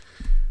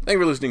Thank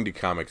you for listening to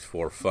Comics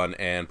for Fun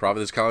and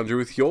Profit. This is Colin Drew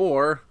with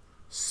your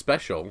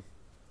special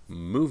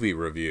movie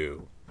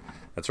review.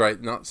 That's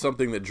right, not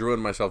something that Drew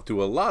and myself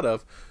do a lot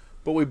of,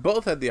 but we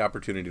both had the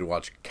opportunity to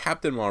watch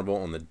Captain Marvel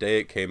on the day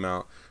it came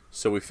out,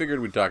 so we figured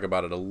we'd talk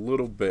about it a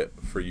little bit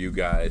for you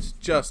guys,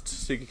 just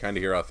so you can kind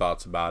of hear our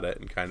thoughts about it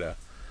and kind of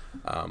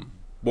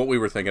what we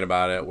were thinking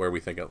about it, where we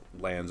think it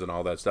lands and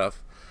all that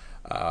stuff.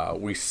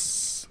 We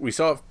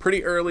saw it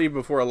pretty early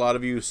before a lot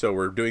of you, so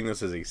we're doing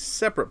this as a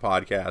separate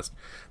podcast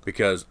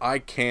because I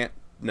can't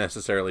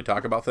necessarily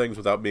talk about things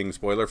without being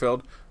spoiler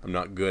filled. I'm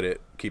not good at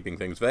keeping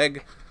things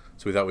vague,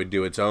 so we thought we'd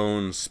do its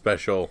own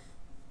special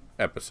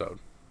episode.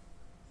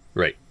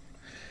 Right.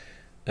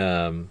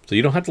 So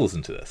you don't have to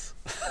listen to this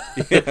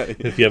Yeah.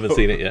 if you haven't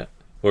seen it yet,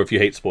 or if you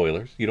hate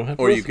spoilers, you don't have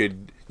to. Or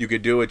listen. you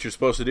could do what you're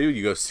supposed to do.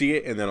 You go see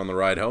it, and then on the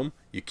ride home,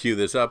 you cue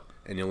this up,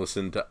 and you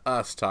listen to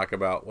us talk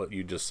about what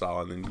you just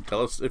saw, and then you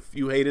tell us if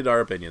you hated our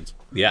opinions.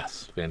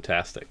 Yes,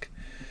 fantastic.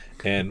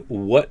 And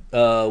what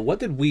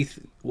did we?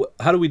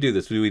 How do we do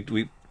this? Do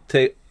we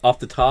take off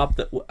the top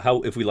that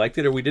how if we liked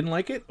it or we didn't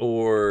like it,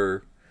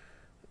 or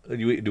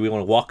do we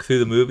want to walk through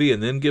the movie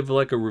and then give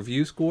like a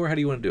review score? How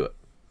do you want to do it?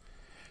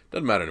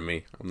 Doesn't matter to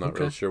me. I'm not Okay.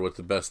 really sure what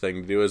the best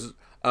thing to do is.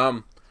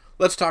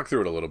 Let's talk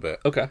through it a little bit.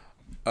 Okay.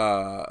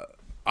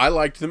 I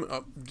liked them.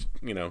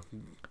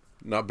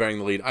 Not bearing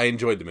the lead. I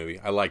enjoyed the movie.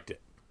 I liked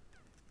it.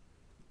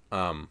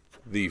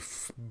 The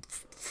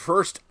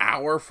first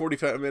hour,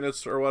 45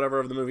 minutes or whatever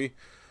of the movie,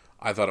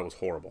 I thought it was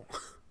horrible.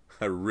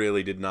 I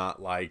really did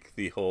not like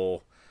the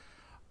whole,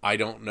 I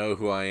don't know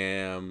who I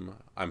am.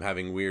 I'm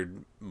having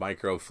weird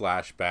micro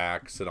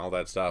flashbacks and all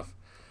that stuff.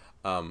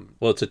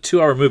 Well, it's a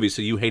 2-hour movie,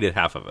 so you hated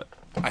half of it.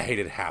 I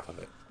hated half of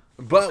it.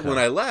 But Okay. when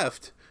I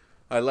left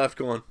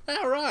going,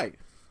 all right,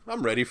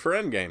 I'm ready for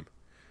Endgame.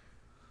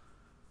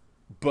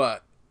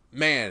 But,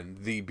 man,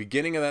 the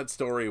beginning of that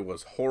story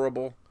was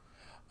horrible.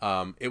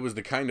 It was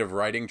the kind of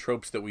writing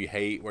tropes that we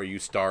hate, where you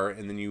start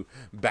and then you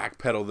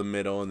backpedal the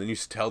middle and then you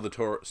tell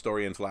the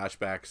story in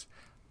flashbacks.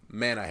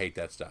 Man, I hate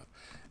that stuff.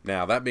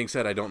 Now, that being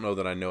said, I don't know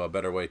that I know a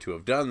better way to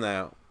have done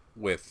that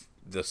with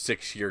the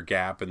 6-year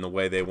gap and the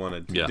way they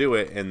wanted to do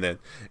it, and then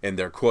and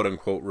their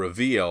quote-unquote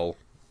reveal,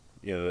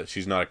 that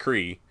she's not a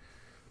Kree.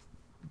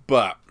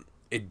 But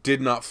it did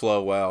not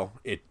flow well.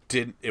 It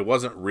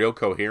wasn't real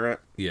coherent,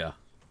 Yeah.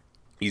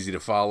 easy to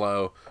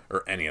follow,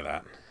 or any of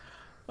that.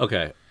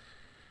 Okay.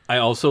 I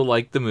also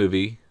liked the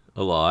movie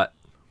a lot.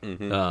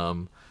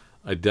 Mm-hmm.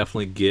 I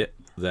definitely get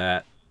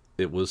that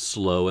it was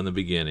slow in the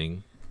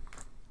beginning,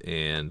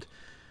 and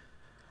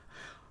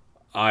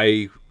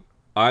I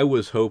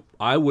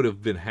would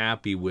have been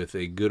happy with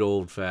a good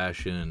old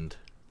fashioned.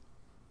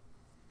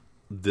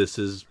 This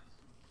is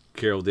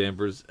Carol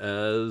Danvers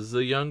as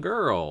a young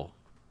girl,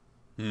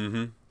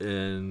 and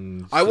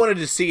I wanted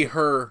to see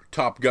her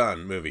Top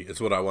Gun movie.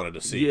 Is what I wanted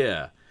to see.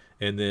 yeah,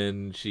 and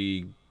then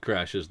she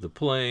crashes the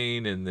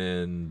plane, and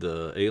then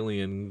the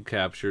alien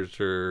captures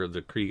her, the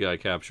Kree guy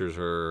captures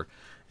her,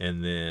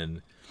 and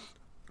then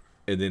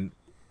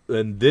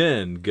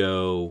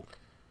go.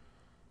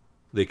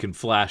 They can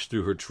flash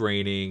through her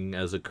training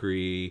as a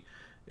Kree,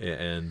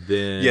 and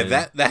then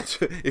Yeah, that's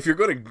if you're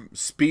going to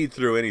speed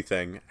through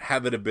anything,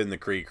 have it have been the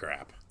Kree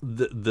crap.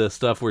 the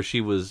stuff where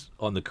she was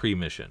on the Kree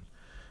mission,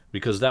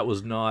 because that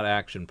was not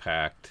action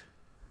packed.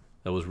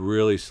 That was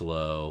really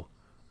slow.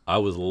 I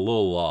was a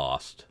little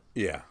lost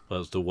Yeah,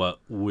 as to what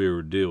we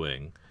were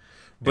doing.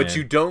 but And-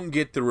 you don't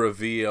get the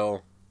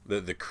reveal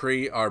that the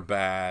Kree are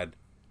bad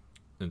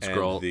and and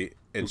Skrull. the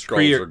and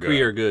Kree Skrulls are good. Kree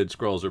are good,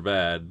 Skrulls are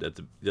bad.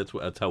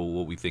 That's how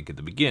what we think at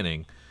the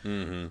beginning.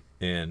 Mm-hmm.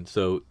 And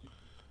so,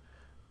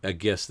 I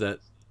guess that,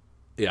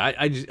 yeah,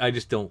 I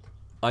just don't.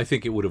 I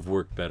think it would have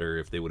worked better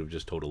if they would have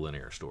just told a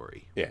linear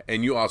story. Yeah,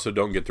 and you also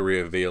don't get the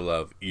reveal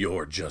of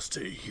you're just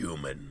a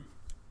human.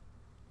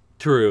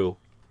 True,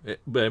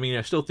 but I mean,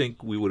 I still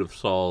think we would have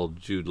saw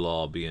Jude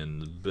Law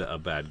being a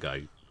bad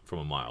guy from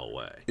a mile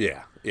away.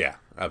 Yeah,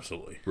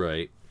 absolutely.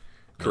 Right.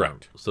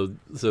 Correct. So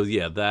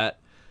yeah, that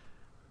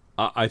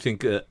I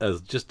think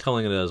as just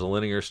telling it as a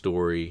linear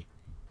story,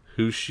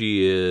 who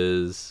she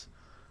is,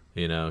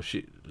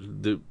 she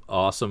the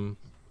awesome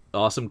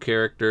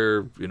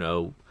character,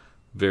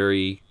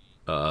 very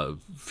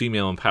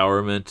female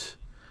empowerment.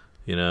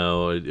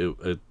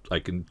 I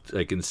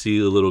can see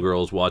the little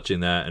girls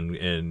watching that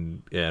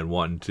and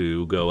wanting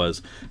to go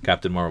as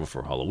Captain Marvel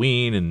for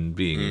Halloween and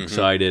being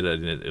excited,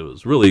 and it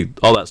was really,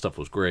 all that stuff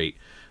was great.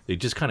 They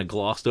just kind of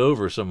glossed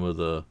over some of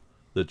the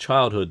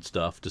childhood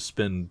stuff to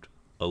spend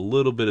a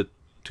little bit of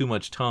too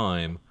much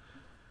time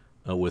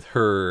with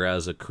her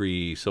as a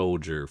Kree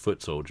soldier,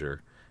 foot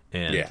soldier,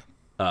 and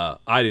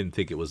I didn't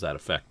think it was that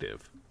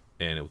effective,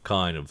 and it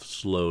kind of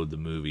slowed the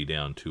movie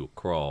down to a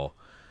crawl.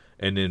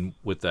 And then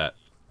with the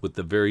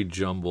very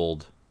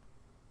jumbled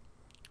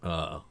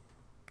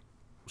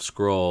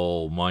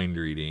scroll mind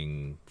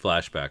reading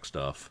flashback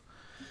stuff,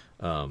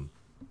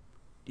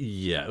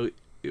 you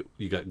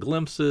got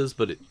glimpses,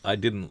 but I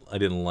didn't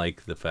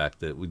like the fact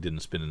that we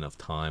didn't spend enough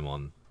time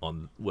on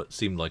what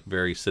seemed like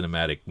very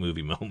cinematic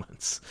movie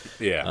moments.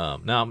 Yeah.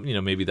 Now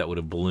maybe that would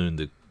have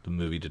ballooned the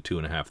movie to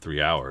 2.5,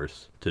 3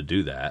 hours to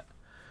do that.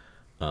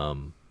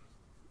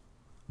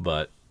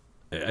 But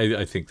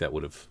I think that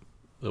would have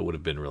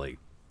been really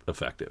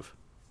effective.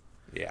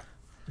 Yeah.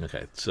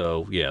 Okay,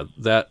 so yeah,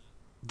 that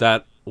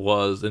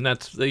was, and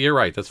that's, you're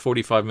right. That's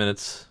 45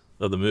 minutes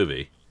of the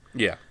movie.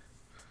 Yeah.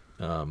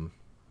 I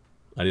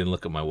didn't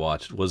look at my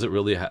watch. Was it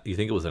really? You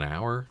think it was an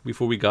hour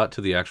before we got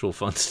to the actual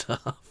fun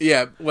stuff?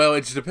 Yeah. Well,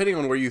 it's depending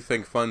on where you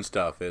think fun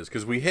stuff is,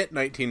 because we hit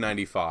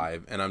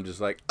 1995, and I'm just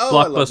like, oh,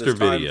 I love this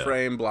time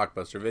frame,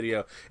 Blockbuster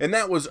Video, and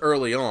that was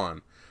early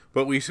on.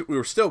 But we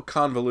were still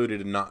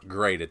convoluted and not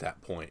great at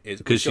that point.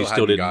 Because she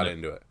still didn't got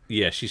into it.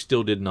 Yeah, she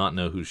still did not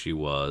know who she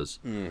was,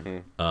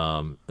 and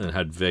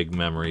had vague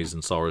memories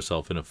and saw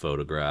herself in a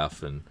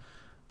photograph. And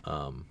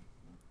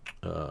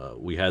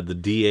we had the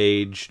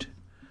de-aged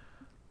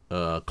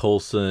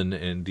Coulson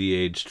and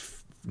de-aged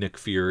Nick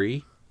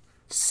Fury.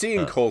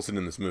 Seeing Coulson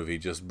in this movie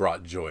just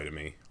brought joy to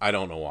me. I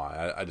don't know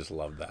why. I just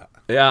loved that.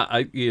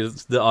 Yeah,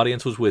 the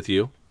audience was with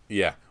you.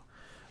 Yeah.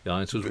 The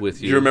audience was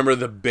with you. Do you remember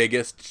the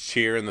biggest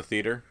cheer in the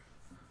theater?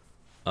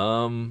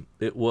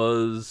 It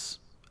was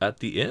at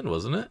the end,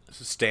 wasn't it?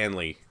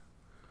 Stanley.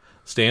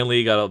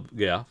 Stanley got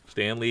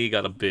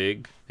a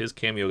big, his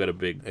cameo got a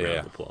big round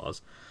of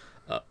applause.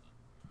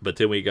 But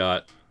then we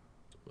got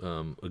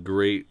a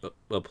great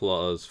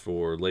applause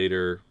for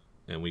later,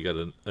 and we got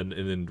and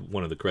then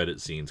one of the credit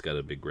scenes got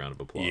a big round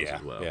of applause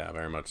as well. Yeah,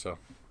 very much so.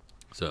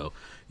 So,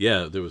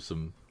 yeah, there was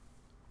some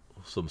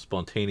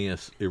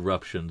spontaneous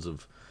eruptions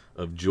of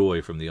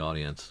joy from the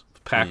audience.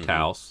 Packed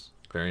house,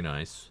 very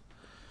nice.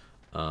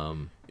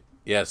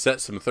 Yeah, set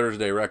some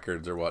Thursday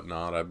records or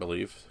whatnot, I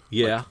believe.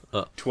 Yeah.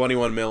 Like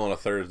 21 mil on a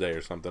Thursday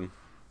or something.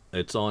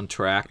 It's on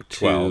track to...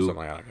 12, something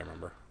like that, I can't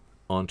remember.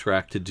 On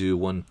track to do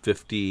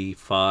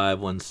 155,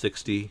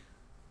 160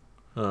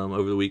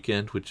 over the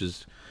weekend, which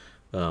is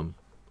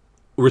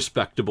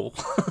respectable.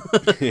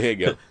 There you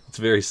go. It's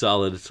a very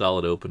solid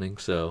opening,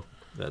 so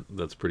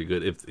that's pretty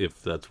good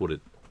if that's what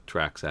it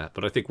tracks at.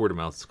 But I think word of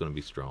mouth is going to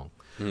be strong.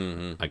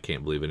 Mm-hmm. I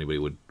can't believe anybody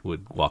would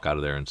walk out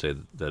of there and say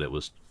that it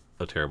was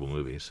a terrible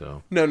movie.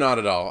 So no, not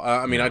at all.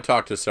 I mean, I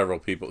talked to several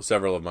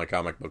of my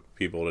comic book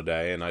people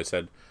today, and I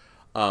said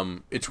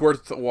it's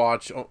worth the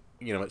watch.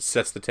 You know, it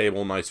sets the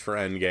table nice for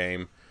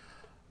Endgame.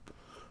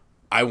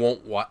 I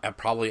won't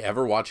probably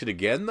ever watch it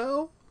again,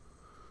 though.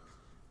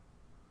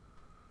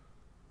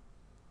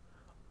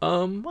 I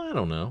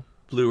don't know.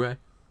 Blu-ray,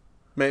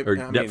 maybe, or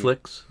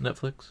Netflix.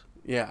 Netflix.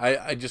 Yeah,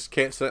 I just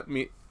can't set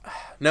me.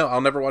 No, I'll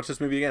never watch this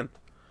movie again.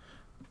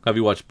 Have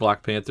you watched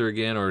Black Panther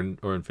again, or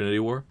Infinity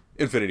War?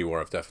 Infinity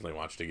War, I've definitely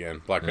watched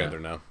again. Black Panther,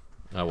 no.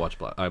 I watched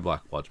Black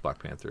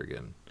Panther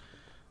again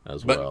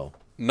as well.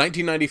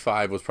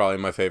 1995 was probably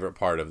my favorite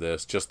part of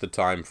this, just the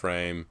time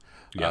frame.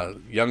 Yeah.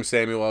 Young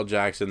Samuel L.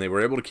 Jackson, they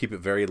were able to keep it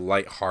very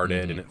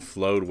lighthearted, and it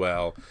flowed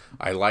well.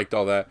 I liked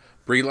all that.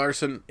 Brie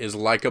Larson is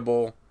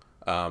likable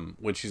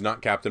when she's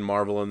not Captain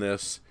Marvel in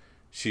this.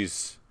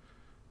 She's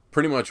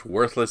pretty much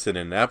worthless and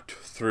inept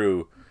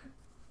through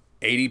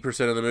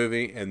 80% of the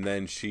movie, and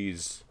then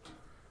she's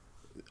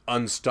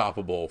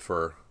unstoppable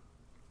for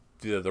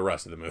the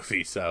rest of the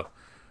movie. So,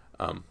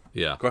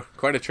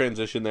 quite a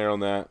transition there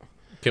on that.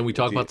 Can we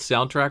talk about the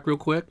soundtrack real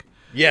quick?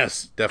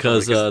 Yes, definitely.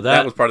 Because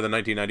that was part of the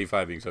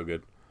 1995 being so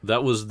good.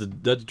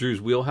 That's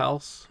Drew's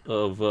wheelhouse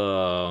of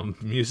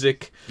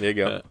music. There you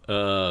go.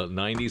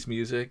 90s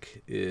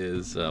music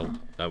is. I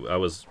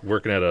was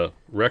working at a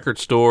record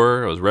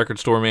store. I was record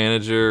store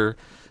manager.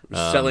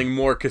 Selling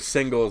more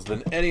singles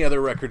than any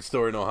other record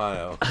store in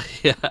Ohio.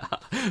 Yeah,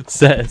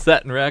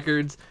 Satin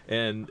Records,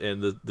 and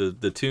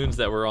the tunes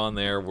that were on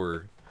there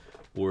were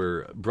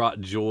brought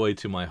joy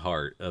to my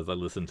heart as I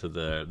listened to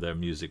their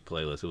music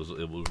playlist.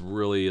 It was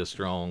really a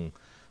strong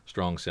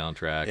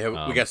soundtrack.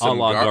 Yeah, we got some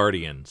a la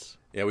Guardians.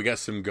 Yeah, we got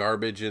some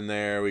garbage in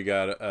there. We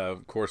got,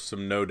 of course,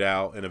 some No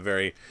Doubt in a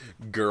very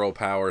girl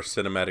power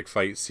cinematic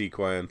fight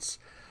sequence.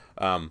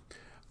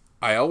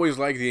 I always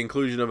like the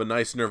inclusion of a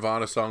nice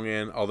Nirvana song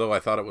in, although I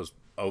thought it was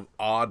an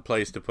odd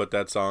place to put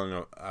that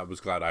song. I was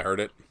glad I heard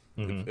it.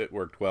 Mm-hmm. It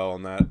worked well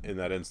in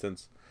that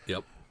instance.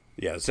 Yep.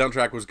 Yeah, the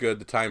soundtrack was good.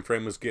 The time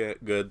frame was good.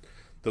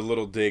 The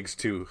little digs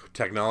to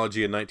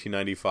technology in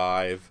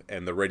 1995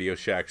 and the Radio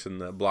Shacks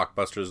and the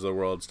Blockbusters of the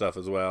world stuff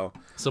as well.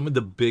 Some of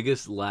the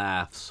biggest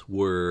laughs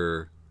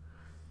were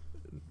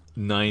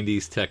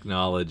 90s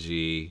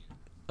technology,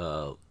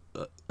 a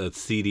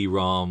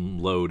CD-ROM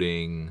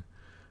loading,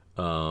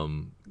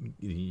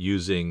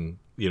 using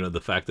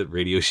the fact that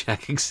Radio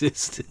Shack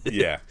existed.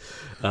 Yeah.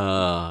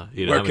 Where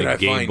can I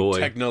Game find Boy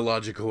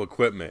technological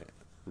equipment?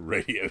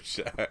 Radio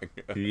Shack.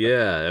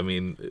 Yeah, I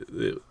mean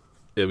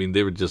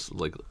they were just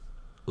like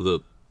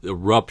the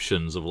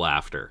eruptions of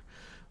laughter,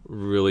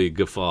 really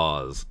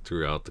guffaws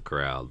throughout the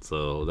crowd.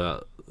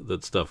 So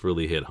that stuff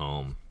really hit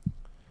home.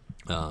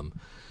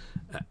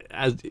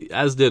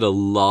 As did a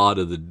lot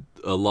of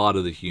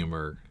the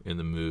humor in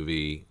the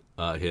movie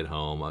hit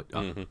home.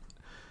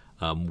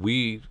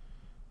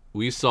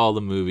 We saw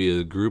the movie,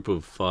 a group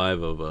of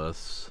 5 of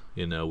us.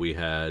 We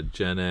had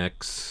Gen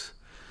X,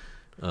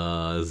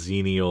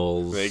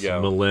 Xenials, There you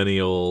go.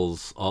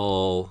 millennials,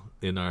 all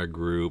in our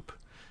group,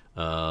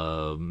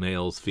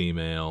 males,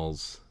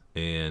 females,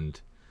 and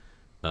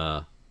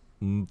for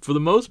the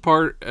most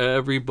part,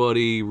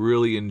 everybody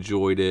really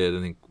enjoyed it.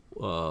 I think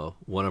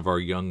one of our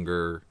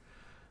younger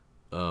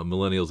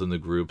millennials in the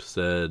group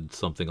said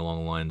something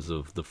along the lines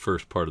of the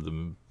first part of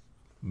the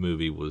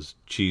movie was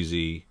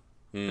cheesy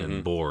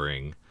and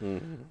boring,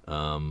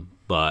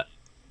 but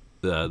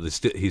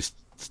he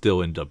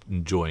still ended up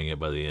enjoying it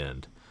by the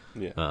end.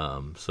 Yeah.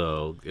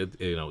 So it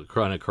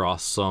trying to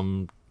cross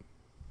some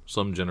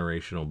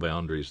generational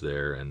boundaries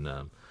there,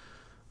 and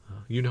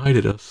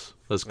united us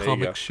as There you go.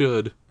 comics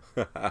should.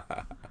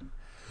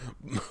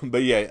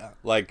 But yeah,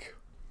 like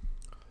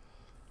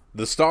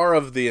the star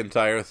of the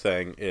entire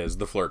thing is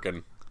the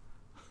Flurkin.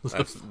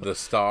 That's the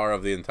star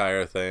of the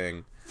entire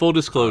thing. Full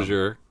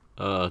disclosure,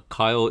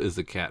 Kyle is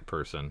a cat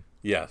person.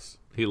 Yes.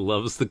 He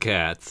loves the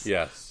cats.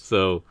 Yes.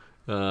 So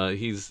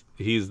was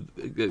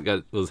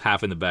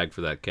half in the bag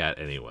for that cat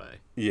anyway,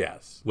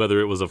 Yes. whether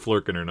it was a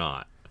Flurkin or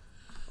not.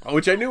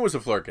 Which I knew was a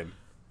Flurkin.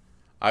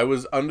 I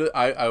was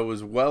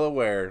well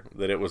aware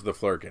that it was the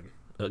Flurkin.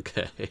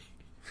 Okay.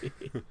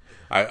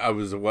 I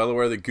was well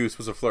aware that Goose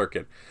was a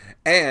Flurkin.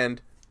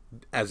 And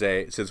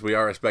since we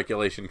are a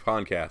speculation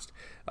podcast,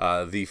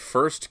 the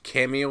first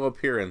cameo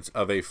appearance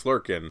of a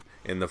Flurkin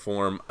in the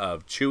form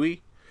of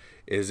Chewie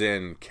is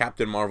in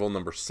Captain Marvel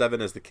number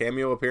 7 as the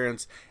cameo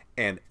appearance,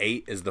 and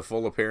 8 is the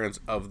full appearance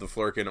of the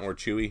Flurkin or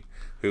Chewie,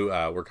 who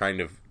we're kind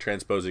of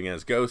transposing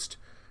as Goose.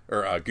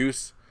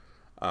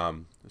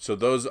 So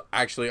those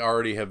actually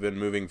already have been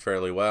moving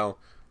fairly well.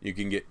 You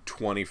can get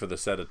 20 for the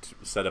set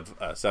of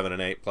 7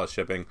 and 8 plus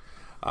shipping.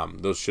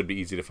 Those should be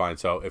easy to find.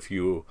 So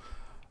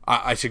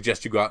I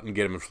suggest you go out and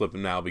get them and flip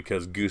them now,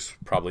 because Goose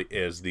probably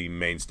is the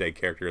mainstay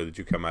character that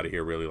you come out of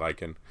here really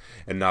liking.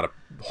 And not a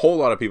whole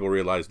lot of people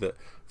realize that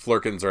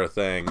Flurkins are a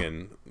thing,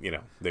 and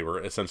they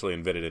were essentially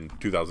invented in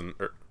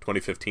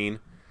 2015.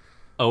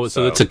 Oh,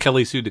 so it's a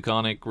Kelly Sue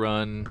DeConnick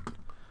run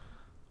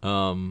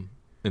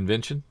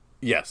invention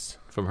Yes,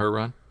 from her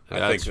run?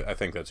 I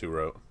think that's who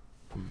wrote.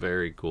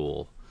 Very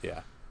cool.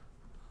 Yeah.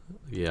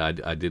 Yeah,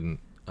 I didn't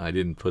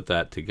put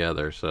that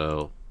together,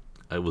 so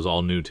it was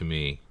all new to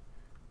me.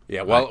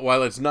 Yeah,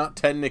 while it's not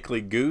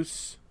technically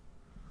Goose,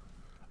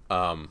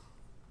 we're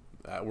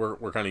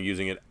kind of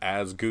using it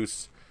as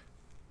Goose,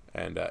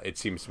 and it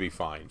seems to be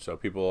fine. So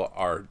people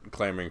are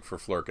clamoring for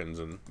Flurkins,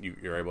 and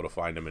you're able to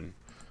find them and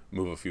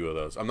move a few of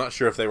those. I'm not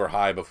sure if they were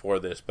high before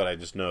this, but I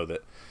just know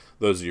that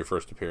those are your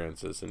first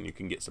appearances, and you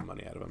can get some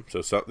money out of them.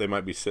 So they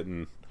might be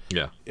sitting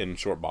in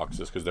short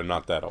boxes because they're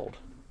not that old.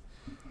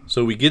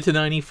 So we get to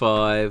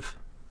 95.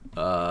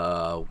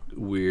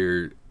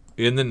 We're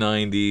in the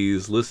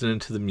 90s, listening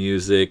to the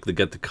music. They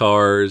got the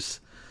cars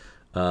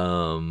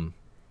of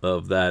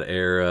that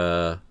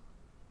era,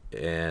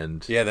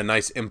 and the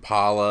nice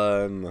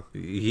Impala, and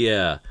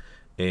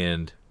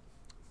and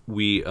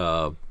we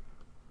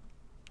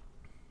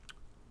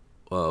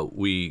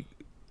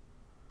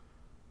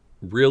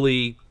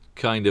really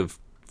kind of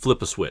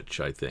flip a switch,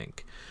 I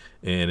think,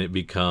 and it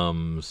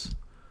becomes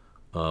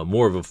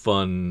more of a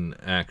fun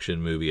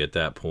action movie at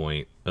that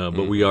point.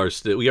 But we are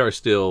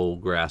still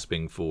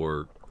grasping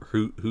for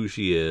who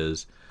she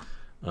is.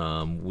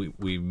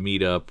 We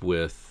meet up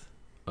with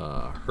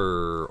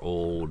her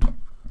old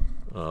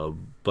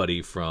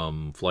buddy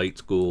from flight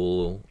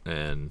school,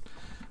 and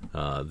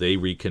they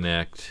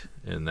reconnect,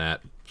 and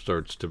that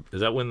starts to.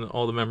 Is that when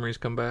all the memories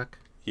come back?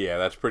 Yeah,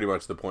 that's pretty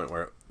much the point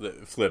where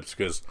it flips,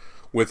 because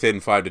within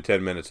 5 to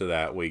 10 minutes of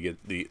that, we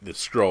get the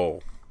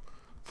Skrull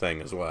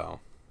thing as well.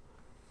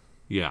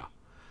 Yeah,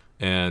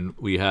 and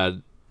we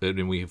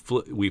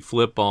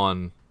flip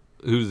on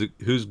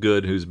who's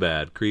good, who's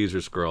bad, Krees or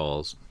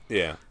Skrulls.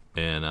 Yeah,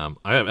 and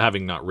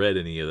having not read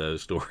any of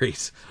those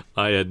stories,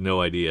 I had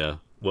no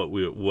idea what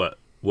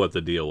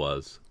the deal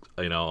was.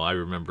 I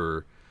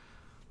remember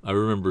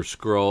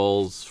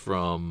Skrulls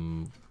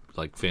from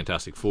like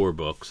Fantastic Four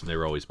books, and they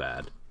were always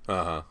bad.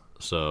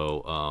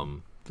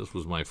 So this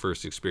was my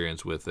first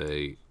experience with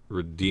a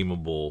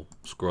redeemable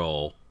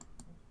Skrull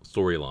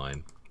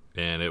storyline,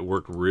 and it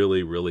worked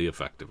really, really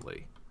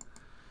effectively.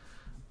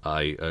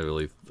 I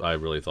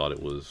really thought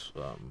it was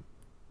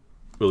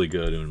really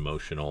good and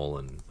emotional,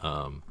 and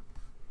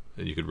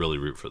you could really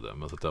root for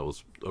them. I thought that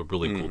was a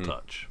really cool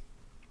touch.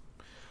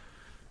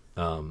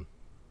 And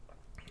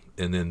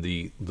then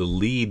the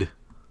lead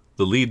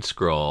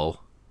Skrull,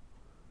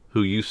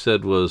 who you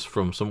said was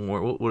from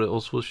somewhere. What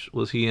else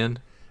was he in?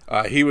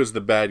 He was the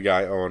bad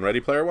guy on Ready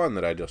Player One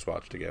that I just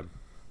watched again.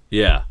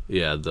 Yeah,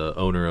 the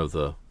owner of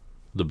the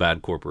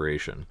bad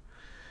corporation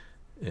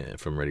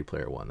from Ready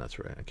Player One. That's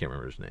right. I can't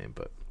remember his name,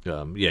 but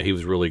he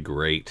was really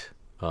great.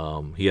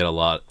 He had a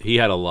lot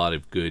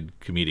of good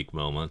comedic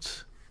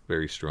moments.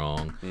 Very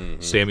strong.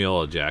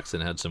 Samuel L.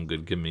 Jackson had some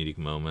good comedic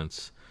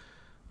moments,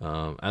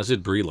 as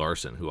did Brie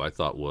Larson, who I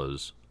thought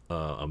was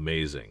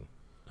amazing.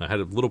 I had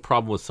a little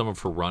problem with some of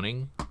her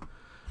running.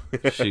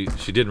 She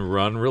didn't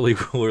run really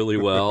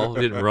well.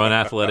 Didn't run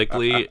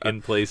athletically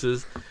in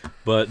places,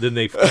 but then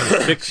they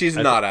fixed. She's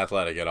not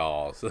athletic at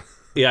all. So.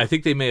 Yeah, I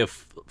think they may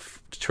have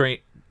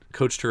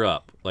coached her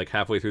up like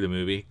halfway through the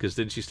movie, because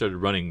then she started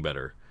running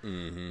better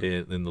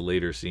in the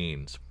later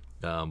scenes.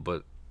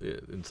 But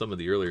in some of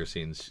the earlier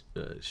scenes,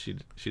 she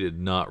did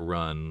not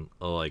run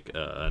like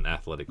an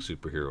athletic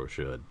superhero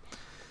should.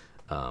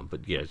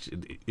 But yeah,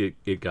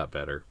 it got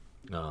better.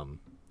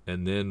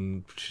 And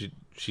then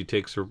she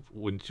takes her,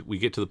 when we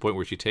get to the point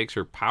where she takes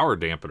her power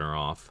dampener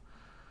off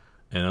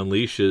and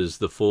unleashes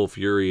the full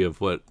fury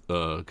of what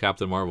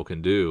Captain Marvel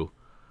can do.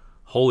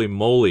 Holy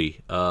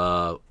moly!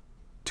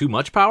 Too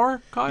much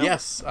power, Kyle?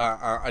 Yes,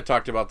 I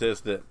talked about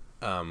this, that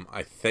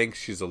I think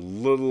she's a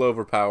little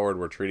overpowered.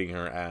 We're treating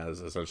her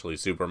as essentially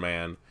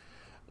Superman,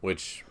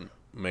 which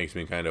makes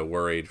me kind of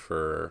worried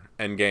for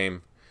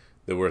Endgame,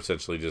 that we're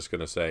essentially just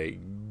going to say,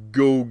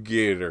 go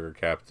get her,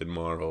 Captain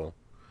Marvel.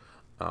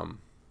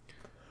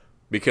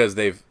 Because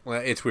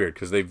it's weird,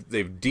 because they've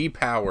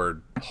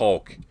depowered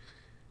Hulk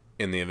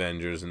in the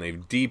Avengers, and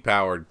they've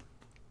depowered,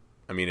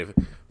 I mean,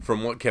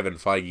 from what Kevin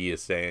Feige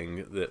is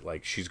saying, that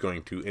like she's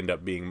going to end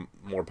up being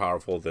more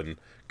powerful than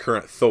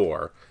current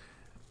Thor.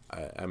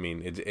 I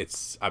mean,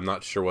 it's I'm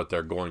not sure what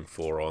they're going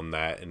for on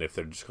that, and if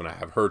they're just going to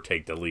have her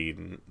take the lead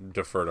and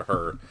defer to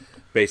her,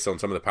 based on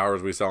some of the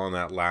powers we saw in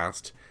that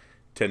last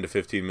 10 to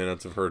 15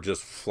 minutes of her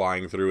just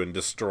flying through and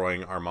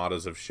destroying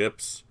armadas of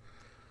ships.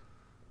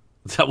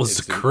 That was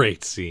a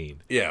great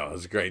scene. Yeah, it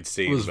was a great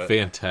scene. It was a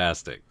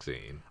fantastic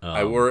scene.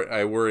 I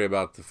worry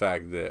about the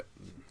fact that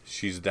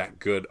she's that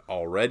good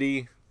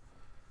already.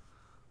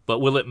 But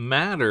will it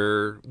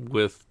matter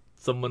with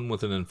someone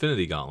with an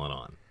Infinity Gauntlet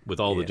on, with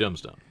all the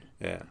gemstones?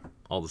 Yeah,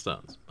 all the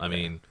stones. I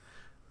mean,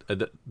 I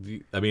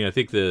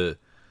think the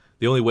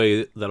only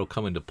way that'll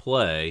come into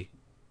play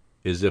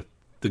is if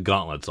the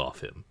gauntlet's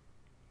off him.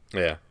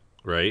 Yeah.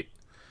 Right.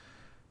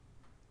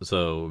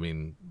 So I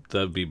mean,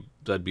 that'd be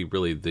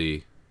really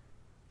the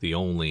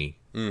only.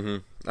 Mm-hmm.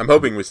 I'm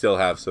hoping we still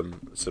have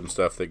some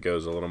stuff that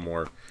goes a little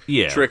more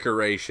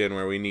trickeration,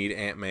 where we need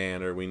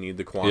Ant-Man, or we need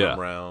the Quantum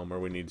Realm, or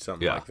we need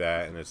something like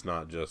that, and it's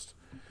not just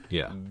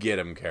get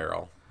him,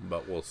 Carol.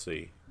 But we'll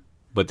see.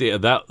 But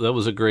that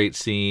was a great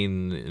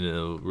scene,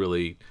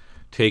 really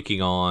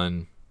taking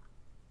on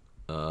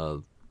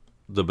the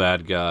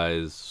bad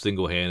guys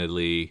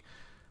single-handedly,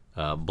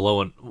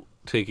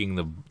 taking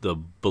the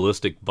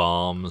ballistic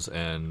bombs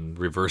and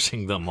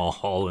reversing them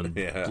all and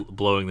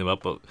blowing them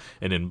up,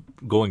 and then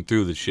going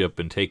through the ship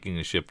and taking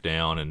the ship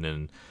down and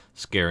then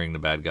scaring the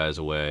bad guys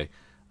away.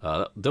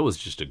 That was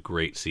just a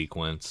great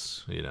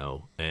sequence,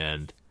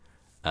 and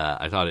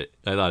I thought it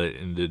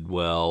ended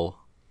well.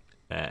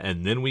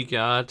 And then we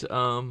got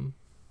a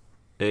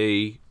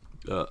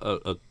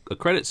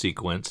credit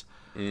sequence,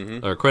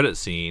 or a credit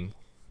scene,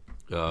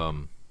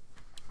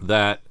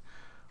 that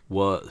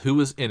was, who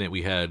was in it?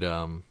 We had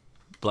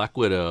Black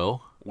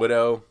Widow.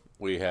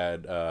 We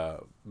had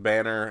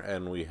Banner,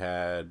 and we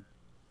had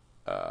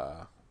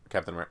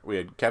Captain America. We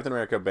had Captain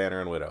America,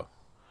 Banner, and Widow.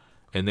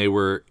 And they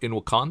were in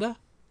Wakanda?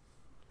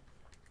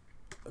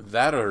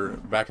 That or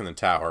back in the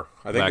tower.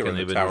 I think they were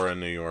in the tower in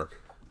New York.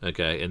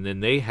 Okay, and then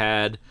they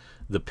had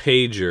the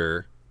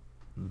pager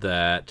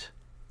that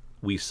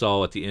we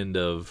saw at the end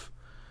of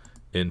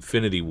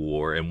Infinity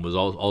War, and was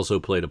also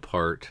played a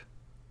part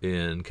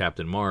in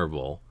Captain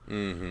Marvel.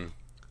 Mm-hmm.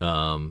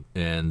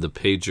 And the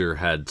pager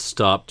had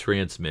stopped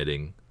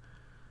transmitting,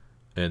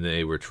 and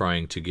they were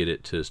trying to get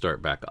it to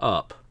start back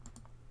up,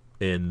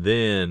 and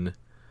then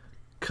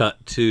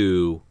cut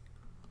to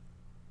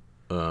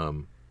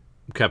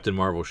Captain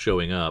Marvel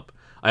showing up.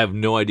 I have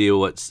no idea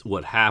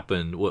what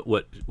happened,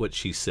 what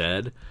she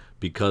said,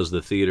 because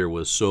the theater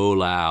was so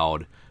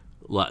loud,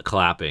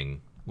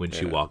 clapping when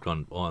she walked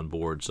on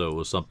board. So it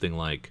was something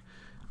like,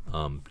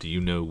 "Do you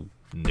know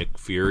Nick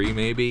Fury?"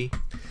 Maybe.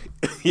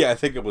 Yeah, I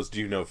think it was. Do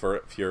you know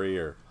Fury?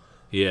 Or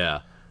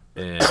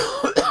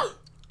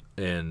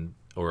and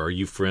or are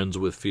you friends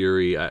with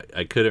Fury?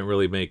 I couldn't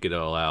really make it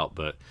all out,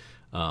 but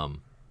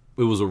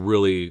it was a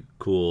really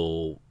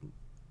cool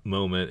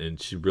moment,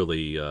 and she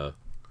really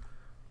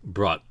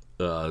brought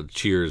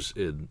cheers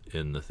in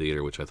the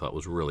theater, which I thought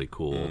was really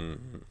cool.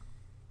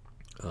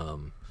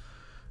 And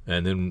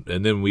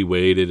then we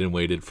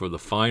waited for the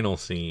final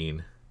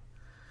scene,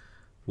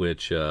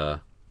 which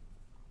from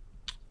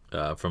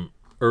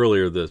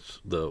earlier, the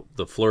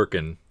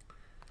Flurkin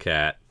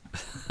cat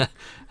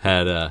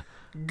had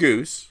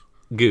Goose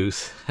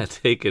had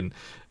taken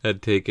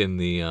the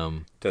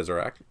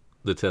Tesseract.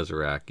 The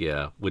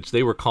Tesseract, which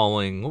they were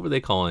calling, what were they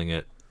calling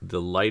it?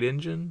 The light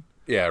engine?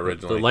 Yeah,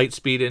 originally. The light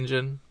speed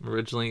engine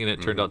originally, and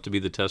it turned out to be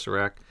the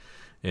Tesseract.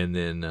 And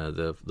then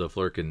the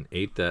Flurkin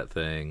ate that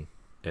thing,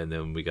 and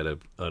then we got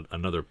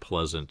another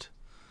pleasant.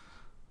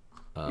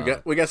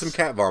 We got some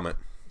cat vomit.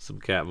 Some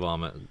cat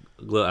vomit.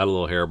 Add a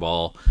little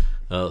hairball.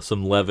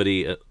 Some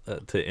levity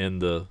to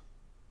end the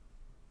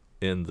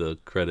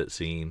credit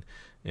scene,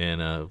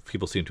 and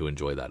people seem to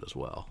enjoy that as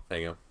well. There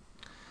you go.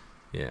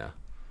 Yeah.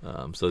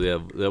 So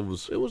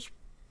it was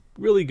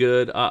really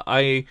good.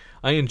 I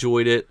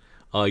enjoyed it.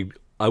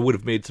 I would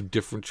have made some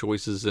different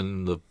choices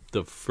in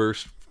the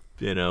first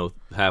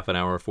half an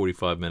hour,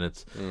 45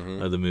 minutes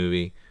of the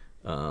movie.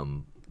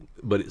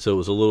 so it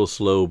was a little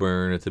slow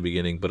burn at the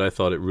beginning, but I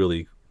thought it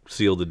really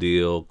sealed the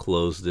deal,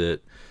 closed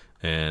it,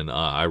 and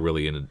I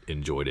really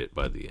enjoyed it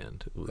by the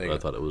end. I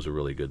thought it was a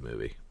really good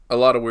movie. A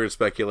lot of weird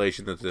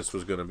speculation that this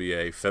was going to be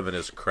a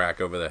feminist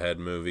crack over the head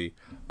movie.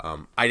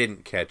 I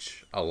didn't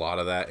catch a lot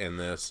of that in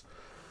this.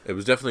 It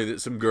was definitely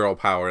some girl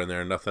power in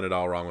there, nothing at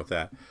all wrong with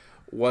that.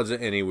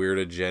 Wasn't any weird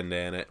agenda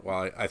in it.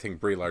 Well, I think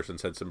Brie Larson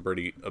said some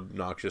pretty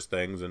obnoxious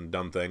things and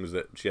dumb things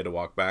that she had to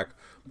walk back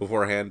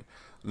beforehand.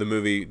 The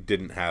movie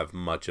didn't have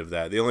much of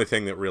that. The only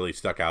thing that really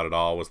stuck out at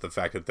all was the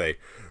fact that they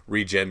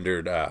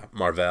regendered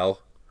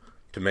Marvel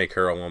to make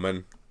her a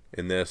woman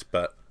in this,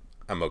 but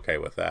I'm okay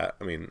with that.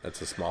 I mean,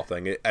 it's a small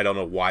thing. I don't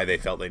know why they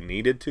felt they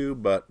needed to,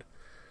 but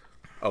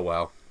oh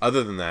well.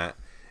 Other than that,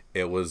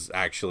 it was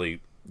actually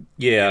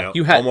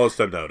you had almost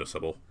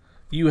unnoticeable.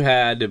 You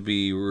had to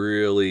be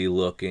really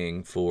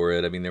looking for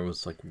it. I mean, there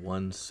was like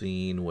one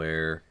scene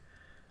where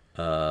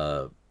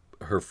her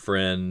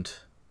friend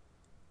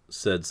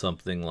said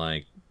something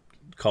like,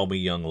 "Call me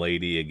young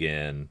lady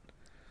again,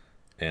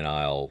 and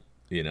I'll,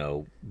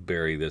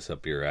 bury this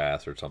up your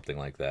ass," or something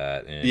like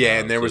that. And,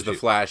 and there was the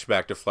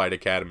flashback to Flight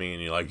Academy,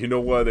 and you're like, you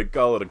know why they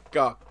call it a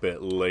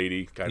cockpit,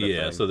 lady, kind of thing.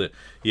 Yeah, so they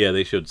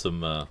showed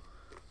some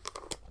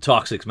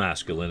toxic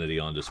masculinity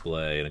on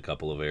display in a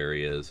couple of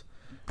areas.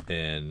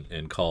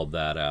 And called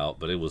that out,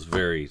 but it was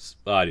very.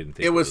 I didn't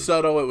think it was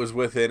subtle. It was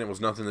within. It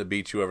was nothing that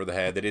beat you over the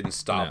head. They didn't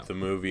stop the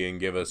movie and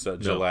give us a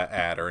Gillette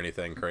ad or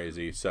anything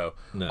crazy. So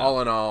all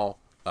in all,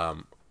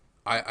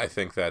 I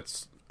think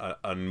that's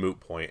a moot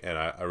point, and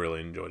I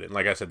really enjoyed it. And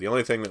like I said, the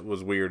only thing that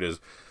was weird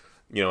is,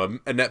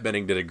 Annette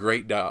Bening did a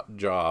great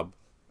job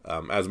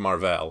as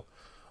Marvel,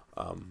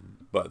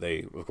 but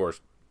they of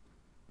course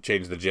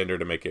changed the gender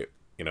to make it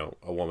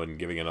a woman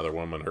giving another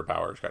woman her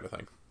powers, kind of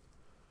thing.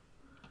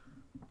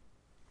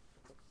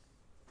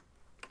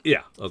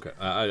 Yeah. Okay.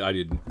 I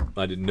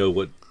didn't know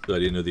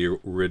the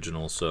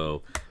original,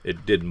 so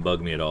it didn't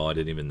bug me at all. I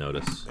didn't even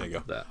notice. There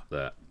you go.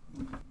 That.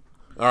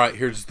 All right.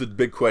 Here's the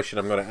big question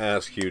I'm going to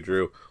ask you,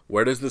 Drew.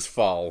 Where does this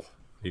fall?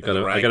 I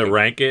gotta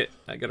rank it.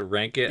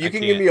 You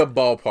can give me a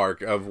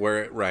ballpark of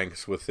where it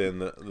ranks within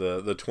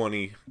the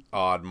 20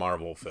 odd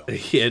Marvel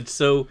films. Yeah.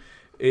 So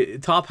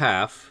top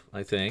half,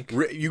 I think.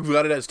 You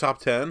got it as top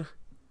 10.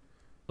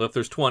 Well, if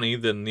there's 20,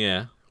 then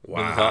yeah.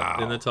 Wow.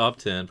 In the top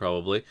 10,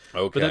 probably.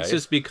 Okay. But that's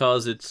just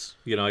because it's,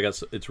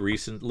 it's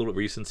recent, little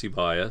recency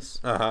bias.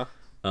 Uh-huh.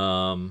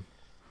 I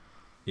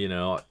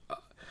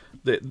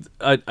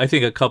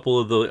think a couple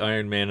of the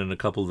Iron Man and a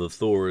couple of the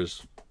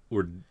Thors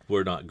were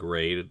not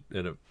great,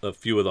 and a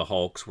few of the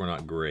Hulks were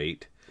not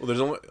great.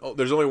 Well,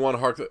 there's only one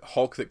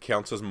Hulk that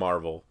counts as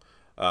Marvel.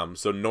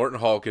 So Norton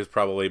Hulk is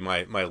probably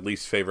my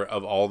least favorite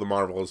of all the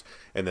Marvels,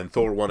 and then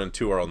Thor 1 and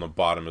 2 are on the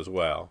bottom as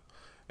well.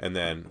 And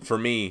then, for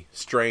me,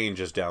 Strange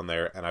is down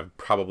there, and I've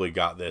probably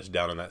got this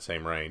down in that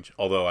same range.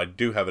 Although I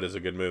do have it as a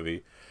good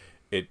movie.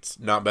 It's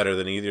not better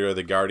than either of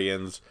the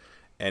Guardians,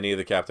 any of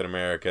the Captain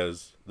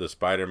Americas, the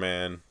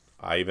Spider-Man.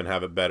 I even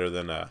have it better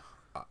than...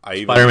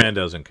 Spider-Man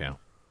doesn't count.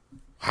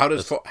 How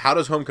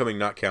does Homecoming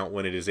not count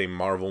when it is a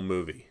Marvel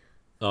movie?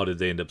 Oh, did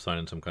they end up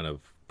signing some kind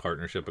of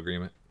partnership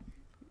agreement?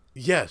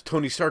 Yes,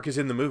 Tony Stark is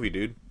in the movie,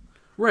 dude.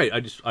 Right,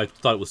 I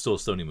thought it was still a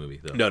Sony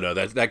movie, though. No,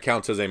 that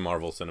counts as a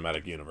Marvel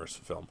Cinematic Universe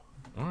film.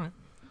 All right.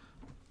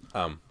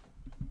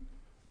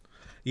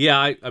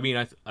 Yeah, I mean,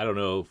 I don't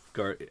know.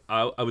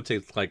 I would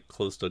say like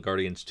close to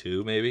Guardians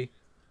 2, maybe.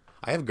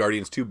 I have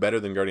Guardians 2 better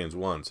than Guardians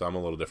 1, so I'm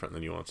a little different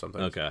than you on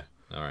something. Okay.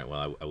 All right.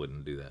 Well, I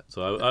wouldn't do that.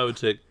 So I would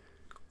say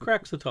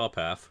cracks the top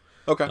half.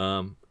 Okay.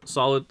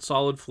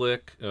 Solid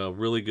flick.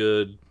 Really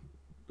good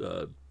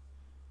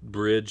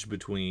bridge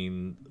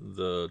between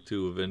the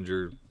two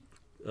Avenger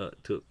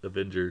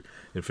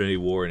Infinity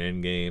War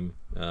and Endgame.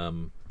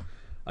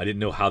 I didn't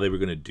know how they were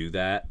going to do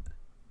that.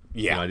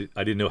 Yeah,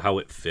 I didn't know how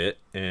it fit,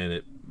 and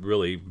it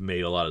really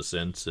made a lot of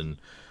sense, and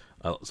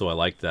so I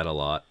liked that a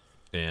lot.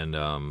 And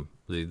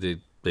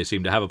they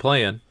seem to have a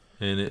plan,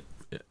 and it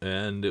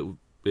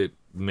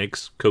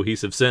makes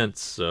cohesive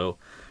sense. So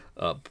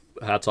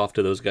hats off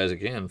to those guys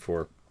again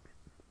for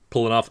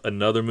pulling off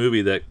another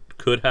movie that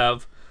could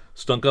have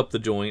stunk up the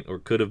joint or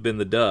could have been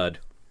the dud,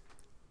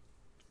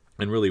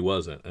 and really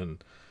wasn't.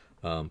 And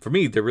for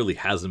me, there really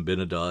hasn't been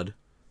a dud.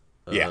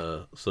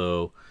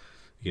 So,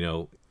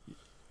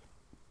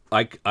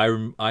 I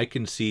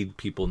can see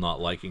people not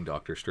liking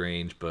Doctor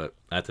Strange, but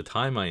at the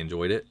time I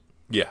enjoyed it.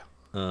 Yeah.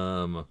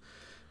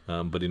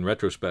 But in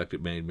retrospect,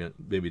 it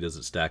maybe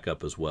doesn't stack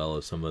up as well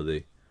as some of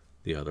the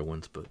other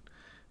ones. But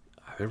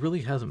it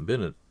really hasn't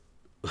been a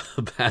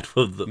bad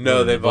one.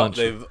 No, they've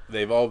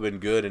all been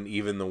good, and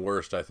even the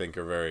worst, I think,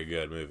 are very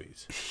good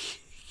movies.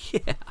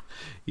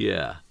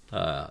 Yeah.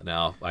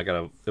 Now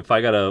if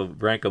I gotta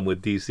rank them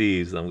with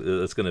DC's,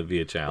 that's gonna be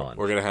a challenge.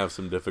 We're gonna have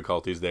some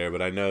difficulties there,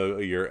 but I know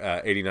your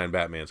 89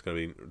 Batman's gonna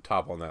be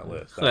top on that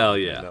list. Well,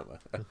 yeah.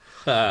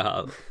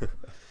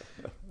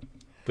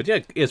 But yeah,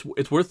 it's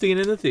worth seeing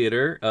in the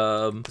theater.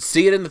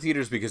 See it in the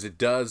theaters because it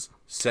does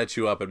set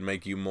you up and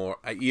make you more.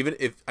 Even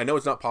if I know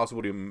it's not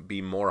possible to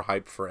be more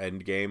hyped for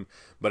Endgame,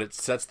 but it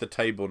sets the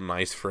table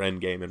nice for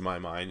Endgame in my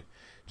mind.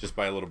 just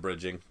by a little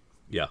bridging.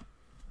 Yeah.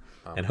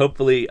 And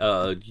hopefully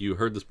you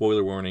heard the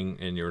spoiler warning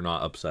and you're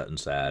not upset and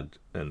sad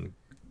and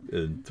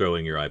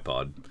throwing your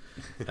iPod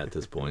at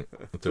this point.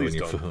 Throwing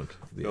your phone.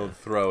 Yeah. Don't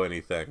throw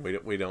anything.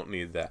 We don't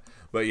need that.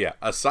 But yeah,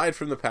 aside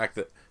from the fact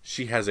that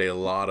she has a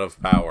lot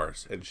of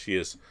powers and she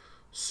is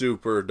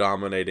super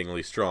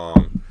dominatingly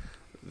strong,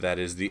 that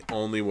is the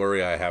only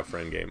worry I have for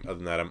Endgame. Other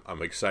than that,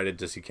 I'm excited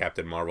to see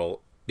Captain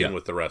Marvel in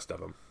with the rest of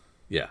them.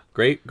 Yeah,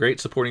 great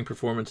supporting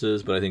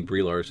performances, but I think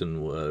Brie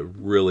Larson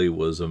really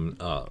was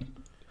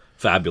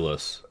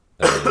fabulous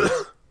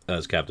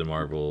as Captain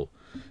Marvel,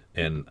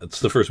 and it's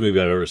the first movie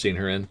I've ever seen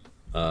her in.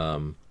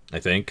 I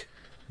think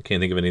I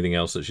can't think of anything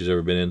else that she's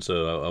ever been in,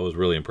 so I was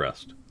really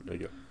impressed. There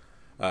you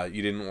go.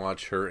 You didn't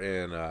watch her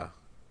in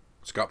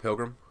Scott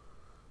Pilgrim?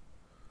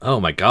 Oh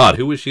my God,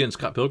 who was she in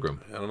Scott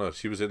Pilgrim? I don't know.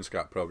 She was in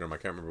Scott Pilgrim. I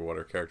can't remember what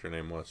her character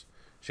name was.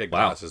 She had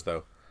glasses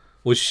though.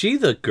 Was she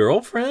the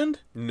girlfriend?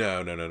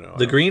 No.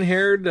 The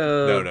green-haired? No.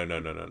 Okay.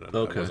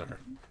 That wasn't her.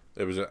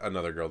 There was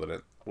another girl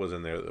that was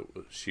in there that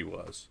she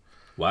was.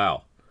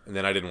 Wow. And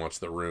then I didn't watch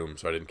The Room,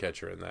 so I didn't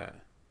catch her in that.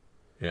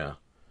 Yeah.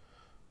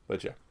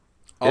 But yeah.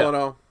 All in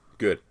all,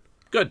 good.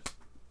 Good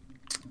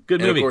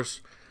movie. And of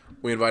course,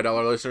 we invite all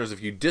our listeners,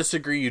 if you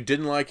disagree, you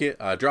didn't like it,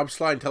 drop us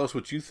a line and tell us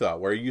what you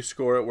thought, where you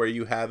score it, where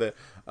you have it.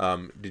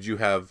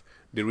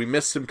 Did we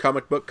miss some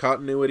comic book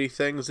continuity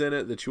things in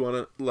it that you want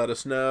to let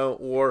us know,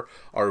 or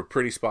are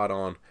pretty spot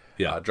on?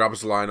 Yeah. Drop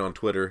us a line on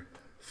Twitter,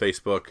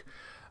 Facebook,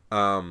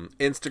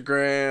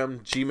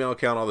 Instagram, Gmail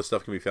account. All this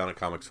stuff can be found at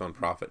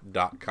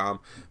comicsfunprofit.com.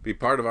 Be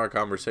part of our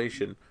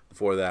conversation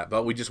for that.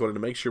 But we just wanted to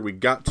make sure we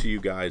got to you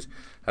guys,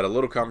 had a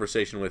little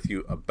conversation with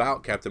you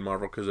about Captain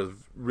Marvel, because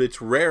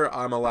it's rare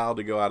I'm allowed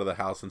to go out of the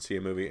house and see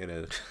a movie, and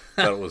it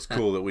was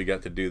cool that we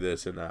got to do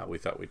this, and we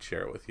thought we'd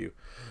share it with you.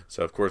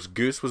 So, of course,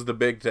 Goose was the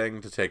big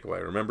thing to take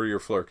away. Remember your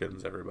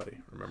Flurkins, everybody.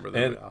 Remember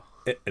them.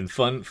 And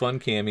fun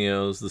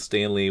cameos, the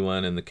Stan Lee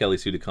one and the Kelly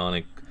Sue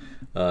DeConnick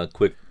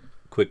quick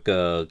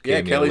cameo.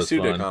 Yeah, Kelly was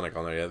Sue fun. DeConnick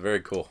on there. Yeah,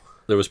 very cool.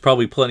 There was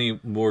probably plenty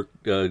more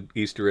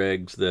Easter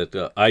eggs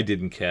that I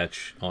didn't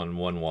catch on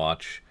one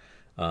watch,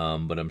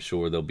 but I'm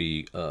sure there'll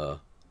be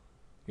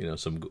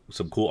some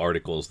cool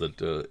articles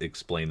that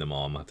explain them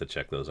all. I'm going to have to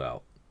check those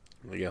out.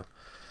 There you go.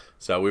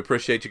 So we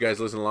appreciate you guys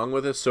listening along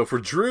with us. So for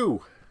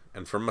Drew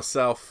and for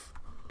myself,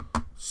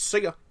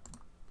 see ya.